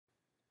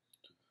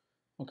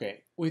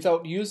Okay,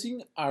 without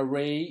using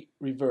array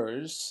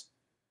reverse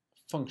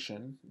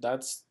function,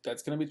 that's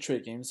going to be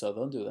tricky, so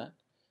don't do that.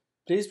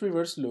 Please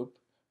reverse loop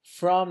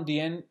from the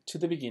end to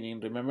the beginning.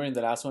 Remember in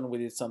the last one we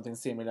did something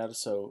similar,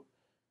 so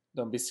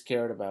don't be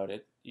scared about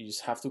it. You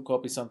just have to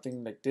copy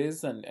something like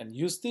this and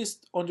use this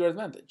on your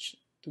advantage,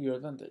 to your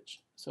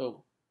advantage.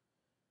 So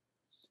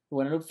we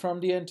want to loop from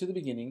the end to the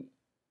beginning,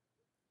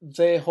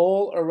 the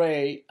whole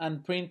array,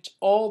 and print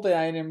all the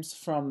items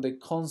from the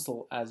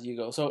console as you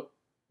go. So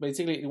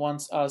basically it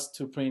wants us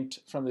to print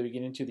from the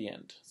beginning to the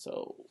end.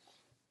 So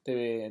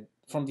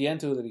from the end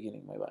to the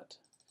beginning, my bad.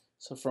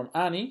 So from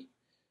Annie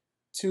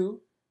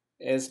to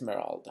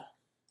Esmeralda.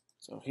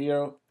 So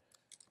here,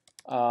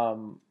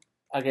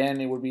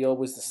 again, it will be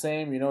always the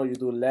same. You know, you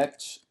do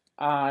let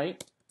I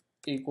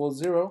equals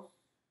 0.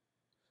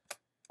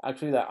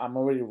 Actually, that I'm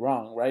already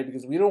wrong, right?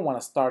 Because we don't want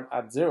to start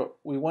at 0.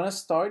 We want to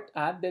start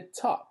at the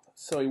top.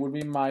 So it would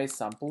be my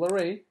sample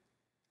array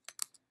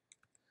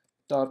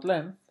dot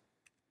length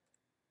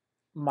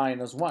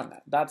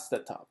 -1. That's the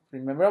top.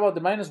 Remember about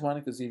the -1,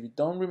 because if you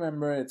don't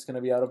remember, it's going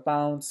to be out of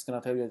bounds. It's going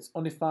to tell you it's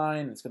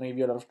undefined. It's going to give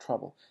you a lot of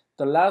trouble.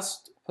 The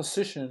last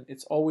position,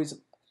 it's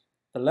always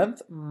the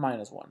length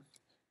 -1,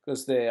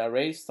 because the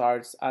array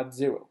starts at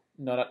 0,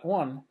 not at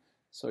 1.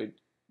 So it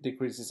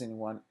decreases in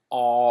 1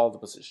 all the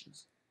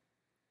positions.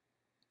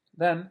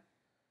 Then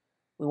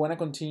we want to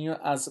continue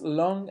as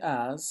long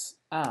as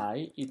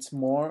I it's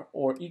more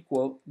or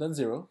equal than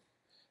 0.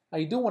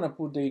 I do want to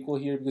put the equal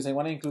here because I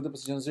want to include the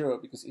position 0,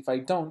 because if I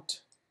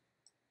don't,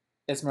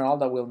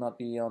 Esmeralda will not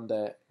be on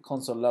the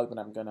console log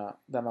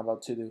that I'm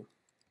about to do.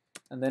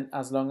 And then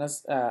as long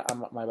as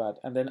my bad,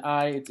 and then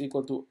I it's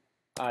equal to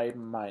I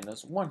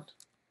 -1.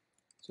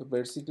 So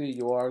basically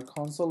you are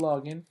console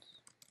logging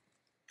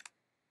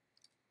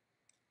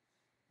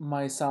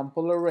my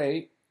sample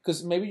array,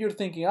 because maybe you're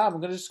thinking, I'm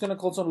just gonna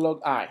console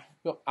log I.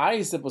 Well, I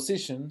is the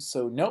position,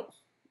 so no,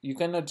 you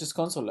cannot just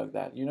console log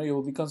that. You know, you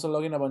will be console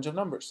logging a bunch of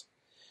numbers.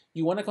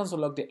 You want to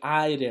console log the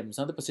items,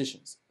 not the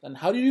positions. And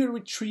how do you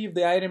retrieve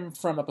the item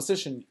from a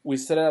position? We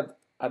set it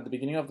at the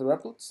beginning of the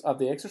reports, of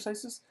the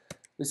exercises.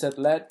 We said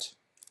let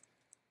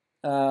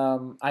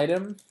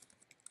item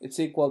it's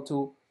equal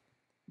to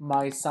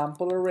my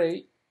sample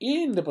array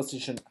in the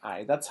position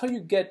I. That's how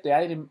you get the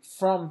item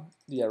from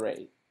the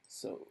array.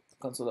 So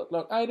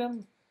console.log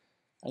item,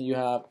 and you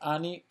have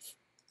Annie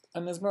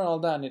and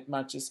Esmeralda, and it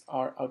matches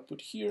our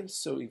output here.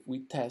 So if we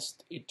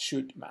test, it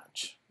should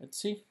match. Let's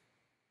see.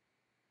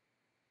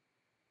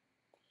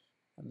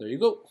 And there you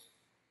go.